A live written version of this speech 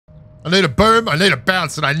I need a boom, I need a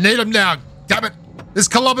bounce, and I need him now. Damn it. This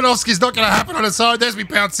Kolobanovsky's not going to happen on its own. There's me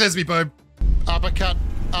bounce, there's me boom. Uppercut,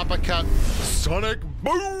 uppercut, sonic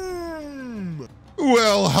boom.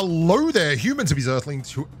 Well, hello there, humans of these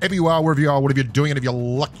earthlings, whoever you are, wherever you are, whatever you're doing, and if you're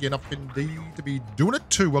lucky enough indeed to be doing it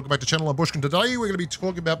too. Welcome back to the channel. I'm Bushka, and today we're going to be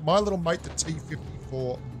talking about my little mate, the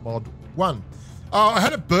T-54-MOD 1. I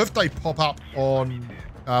had a birthday pop up on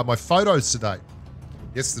my photos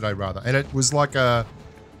yesterday rather, and it was like a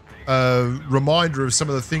reminder of some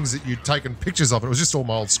of the things that you'd taken pictures of. It was just all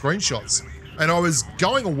my old screenshots. And I was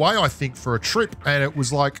going away, I think, for a trip, and it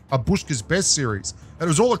was like a Bushka's Best series. And it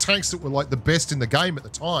was all the tanks that were like the best in the game at the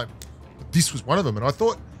time. But this was one of them. And I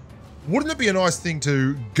thought, wouldn't it be a nice thing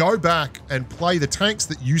to go back and play the tanks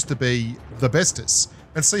that used to be the bestest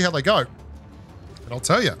and see how they go? And I'll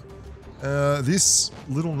tell you, this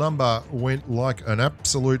little number went like an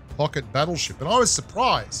absolute pocket battleship. And I was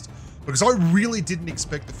surprised because I really didn't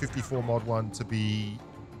expect the 54-MOD 1 to be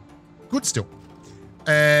good still.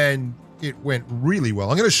 And it went really well.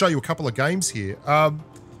 I'm going to show you a couple of games here.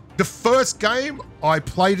 The first game I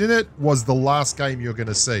played in it was the last game you're going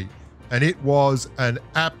to see. And it was an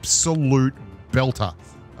absolute belter.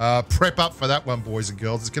 Prep up for that one, boys and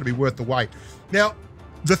girls. It's going to be worth the wait. Now,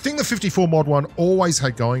 the thing the 54-MOD 1 always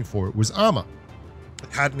had going for it was armor. It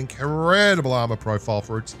had an incredible armor profile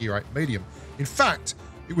for a tier 8 medium. In fact,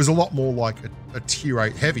 it was a lot more like a tier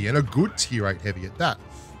 8 heavy, and a good tier 8 heavy at that.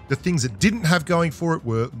 The things it didn't have going for it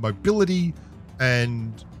were mobility,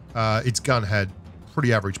 and its gun had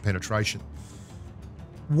pretty average penetration.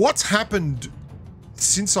 What's happened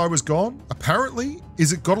since I was gone, apparently,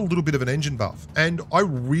 is it got a little bit of an engine buff, and I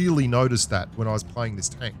really noticed that when I was playing this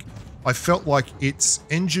tank. I felt like its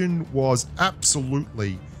engine was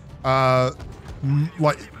absolutely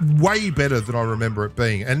like way better than I remember it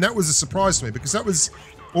being, and that was a surprise to me because that was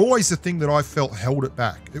always the thing that I felt held it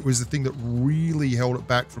back. It was the thing that really held it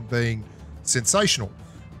back from being sensational.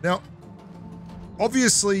 Now,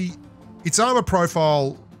 obviously, its armor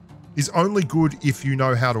profile is only good if you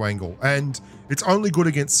know how to angle, and it's only good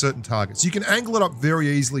against certain targets. You can angle it up very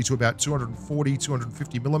easily to about 240,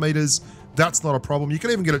 250 millimeters. That's not a problem. You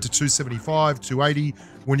can even get it to 275, 280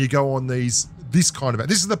 when you go on this kind of,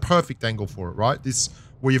 this is the perfect angle for it, right? This,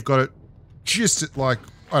 where you've got it just at like,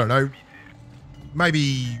 I don't know,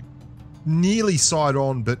 maybe nearly side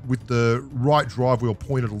on, but with the right drive wheel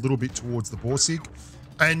pointed a little bit towards the borsig,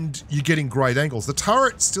 and you're getting great angles. The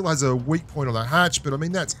turret still has a weak point on the hatch, but I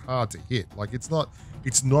mean, that's hard to hit. Like, it's not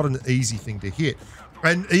an easy thing to hit.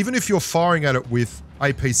 And even if you're firing at it with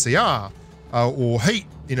APCR or heat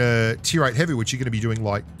in a tier 8 heavy, which you're going to be doing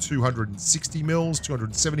like 260 mils,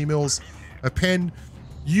 270 mils a pen,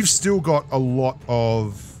 you've still got a lot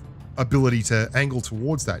of ability to angle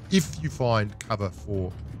towards that if you find cover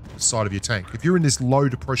for the side of your tank. If you're in this low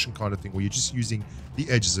depression kind of thing where you're just using the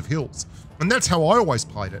edges of hills. And that's how I always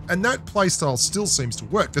played it. And that playstyle still seems to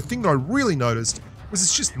work. The thing that I really noticed was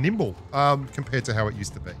it's just nimble compared to how it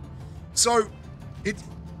used to be. So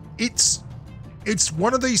it's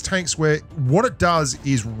one of these tanks where what it does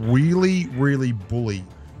is really, really bully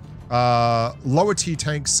lower tier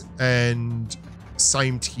tanks and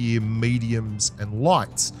same tier mediums and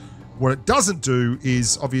lights. What it doesn't do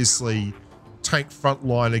is obviously tank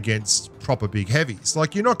frontline against proper big heavies.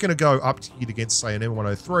 Like, you're not going to go up tiered against, say, an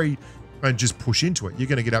M103 and just push into it. You're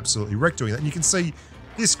going to get absolutely wrecked doing that. And you can see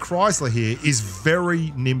this Chrysler here is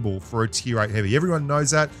very nimble for a tier 8 heavy. Everyone knows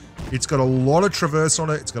that. It's got a lot of traverse on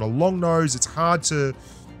it. It's got a long nose. It's hard to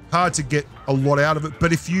get a lot out of it.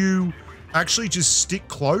 But if you actually just stick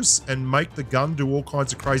close and make the gun do all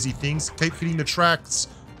kinds of crazy things, keep hitting the tracks,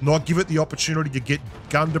 not give it the opportunity to get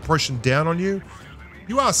gun depression down on you,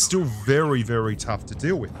 you are still very, very tough to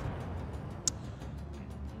deal with.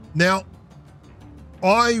 Now,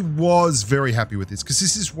 I was very happy with this because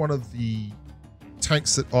this is one of the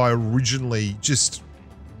tanks that I originally just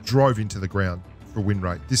drove into the ground for win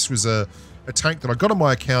rate. This was a tank that I got on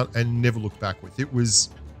my account and never looked back with. It was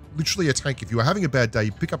literally a tank. If you were having a bad day,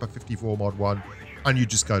 you pick up a 54-MOD 1 and you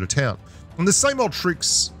just go to town. And the same old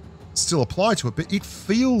tricks still apply to it, but it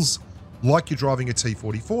feels like you're driving a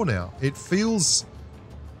T-44 now. It feels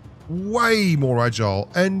way more agile,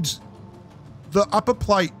 and the upper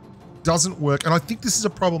plate doesn't work. And I think this is a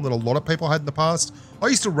problem that a lot of people had in the past. I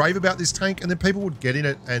used to rave about this tank, and then people would get in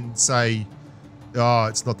it and say, oh,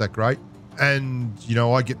 it's not that great. And, you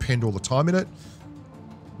know, I get penned all the time in it.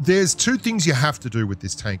 There's two things you have to do with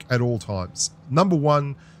this tank at all times. Number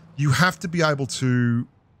one, you have to be able to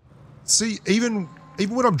see, even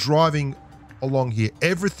when I'm driving along here,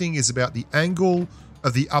 everything is about the angle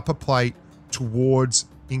of the upper plate towards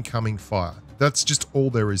incoming fire. That's just all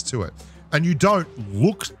there is to it. and you don't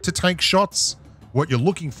look to tank shots. What you're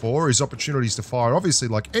looking for is opportunities to fire, obviously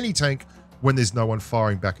like any tank, when there's no one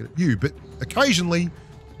firing back at you. But occasionally,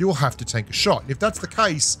 you'll have to tank a shot. And if that's the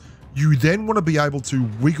case, you then want to be able to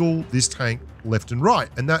wiggle this tank left and right.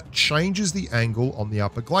 And that changes the angle on the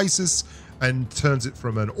upper glacis and turns it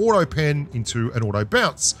from an auto pen into an auto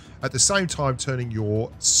bounce. At the same time, turning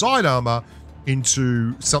your side armor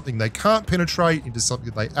into something they can't penetrate, into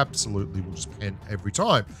something that they absolutely will just pen every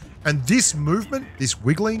time. And this movement, this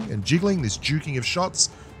wiggling and jiggling, this juking of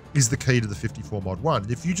shots is the key to the 54-mod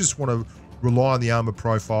 1. If you just want to rely on the armor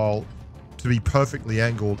profile to be perfectly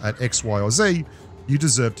angled at X, Y, or Z, you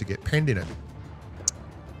deserve to get penned in it.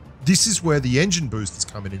 This is where the engine boosters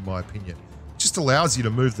come in my opinion. It just allows you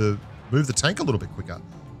to move the tank a little bit quicker,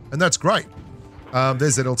 and that's great.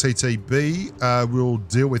 There's that LTTB. We'll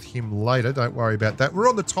deal with him later. Don't worry about that. We're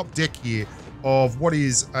on the top deck here of what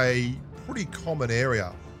is a pretty common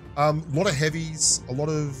area. A lot of heavies. A lot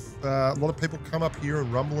of people come up here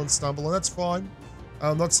and rumble and stumble, and that's fine.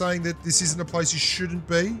 I'm not saying that this isn't a place you shouldn't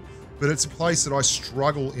be, but it's a place that I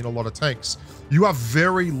struggle in a lot of tanks. You are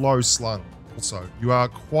very low slung. Also, you are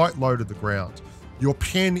quite low to the ground. Your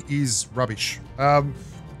pen is rubbish, and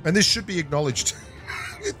this should be acknowledged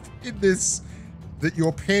in this. That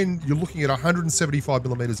your pen, you're looking at 175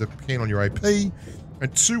 millimeters of pen on your AP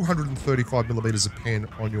and 235 millimeters of pen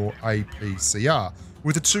on your APCR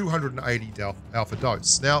with a 280 alpha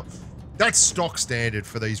dose. Now, that's stock standard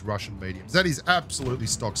for these Russian mediums. That is absolutely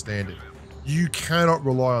stock standard. You cannot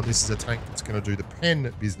rely on this as a tank that's going to do the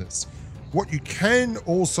pen business. What you can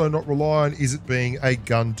also not rely on is it being a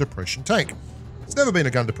gun depression tank. It's never been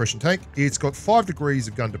a gun depression tank. It's got 5 degrees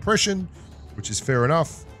of gun depression, which is fair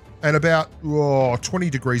enough, and about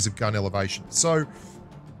 20 degrees of gun elevation. So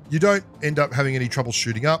you don't end up having any trouble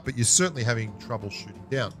shooting up, but you're certainly having trouble shooting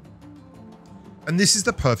down. And this is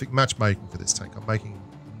the perfect matchmaking for this tank. I'm making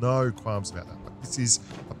no qualms about that. But this is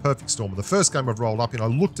a perfect storm. The first game I've rolled up in, I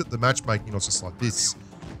looked at the matchmaking and I was just like, this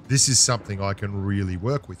is something I can really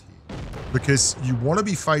work with here. Because you want to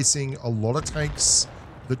be facing a lot of tanks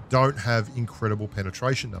that don't have incredible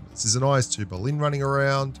penetration numbers. There's an IS-2 Berlin running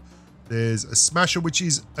around. There's a Smasher, which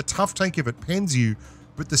is a tough tank if it pens you,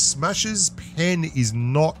 but the Smasher's pen is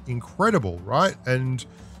not incredible, right? And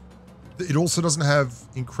it also doesn't have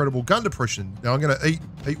incredible gun depression. Now I'm going to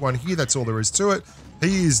eat one here. That's all there is to it.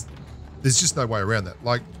 There's just no way around that.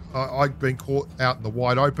 Like I've been caught out in the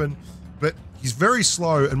wide open, but he's very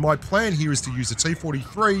slow. And my plan here is to use the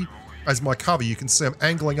T-43 as my cover. You can see I'm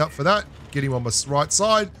angling up for that, get him on my right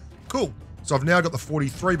side. Cool. So I've now got the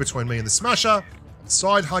 43 between me and the Smasher.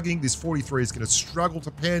 Side hugging, this 43 is going to struggle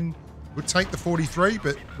to pen. We'll take the 43,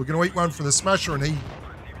 but we're going to eat one from the Smasher, and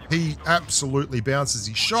he absolutely bounces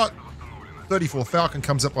his shot. 34 Falcon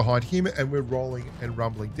comes up behind him, and we're rolling and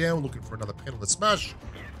rumbling down, looking for another pen on the Smash.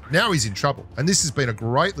 Now he's in trouble, and this has been a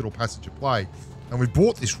great little passage of play. And we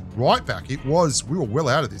brought this right back. We were well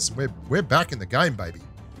out of this, and we're back in the game, baby.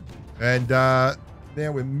 And now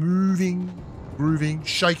we're moving, grooving,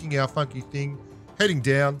 shaking our funky thing, heading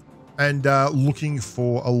down. And looking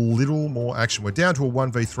for a little more action. We're down to a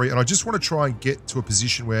 1v3, and I just want to try and get to a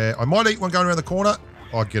position where I might eat one going around the corner.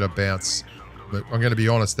 I get a bounce. But I'm going to be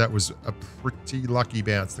honest, that was a pretty lucky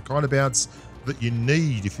bounce. The kind of bounce that you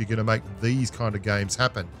need if you're going to make these kind of games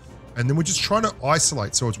happen. And then we're just trying to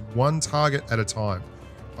isolate, so it's one target at a time.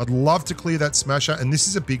 I'd love to clear that Smasher, and this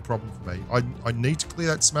is a big problem for me. I need to clear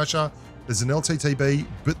that Smasher. There's an LTTB,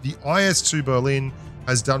 but the IS-2 Berlin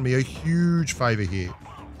has done me a huge favor here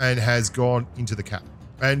and has gone into the cap.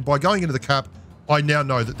 And by going into the cap, I now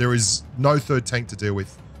know that there is no third tank to deal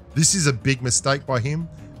with. This is a big mistake by him.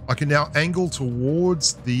 I can now angle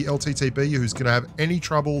towards the LTTB, who's going to have any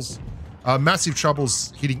troubles, massive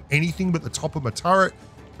troubles hitting anything but the top of my turret.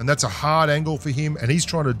 And that's a hard angle for him. And he's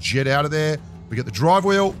trying to jet out of there. We get the drive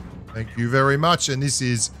wheel. Thank you very much. And this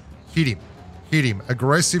is hit him.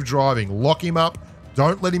 Aggressive driving. Lock him up.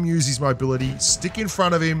 Don't let him use his mobility. Stick in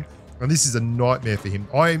front of him. And this is a nightmare for him.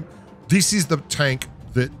 This is the tank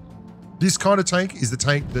that, this kind of tank is the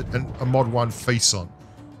tank that a Mod 1 feasts on.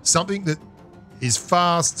 Something that is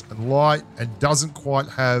fast and light and doesn't quite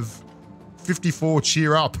have 54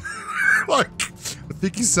 cheer up. Like, I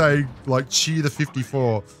think he's saying, like, cheer the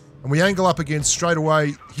 54. And we angle up again straight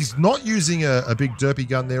away. He's not using a big derpy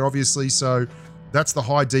gun there, obviously. So that's the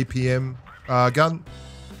high DPM gun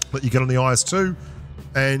that you get on the IS-2.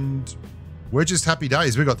 And we're just happy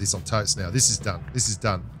days. We got this on toast now. This is done. This is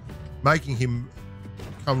done. Making him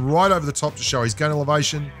come right over the top to show his gun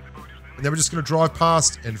elevation. And then we're just going to drive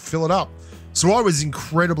past and fill it up. So I was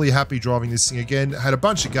incredibly happy driving this thing again. Had a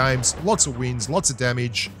bunch of games, lots of wins, lots of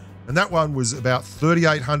damage. And that one was about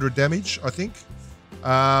 3,800 damage, I think.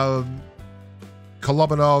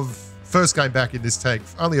 Kolobanov, first game back in this tank.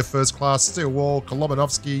 Only a first class. Steel Wall,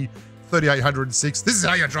 Kolobanovsky, 3,806. This is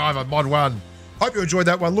how you drive a Mod 1. Hope you enjoyed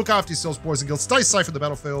that one. Look after yourselves, boys and girls. Stay safe in the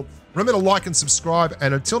battlefield. Remember to like and subscribe.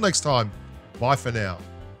 And until next time, bye for now.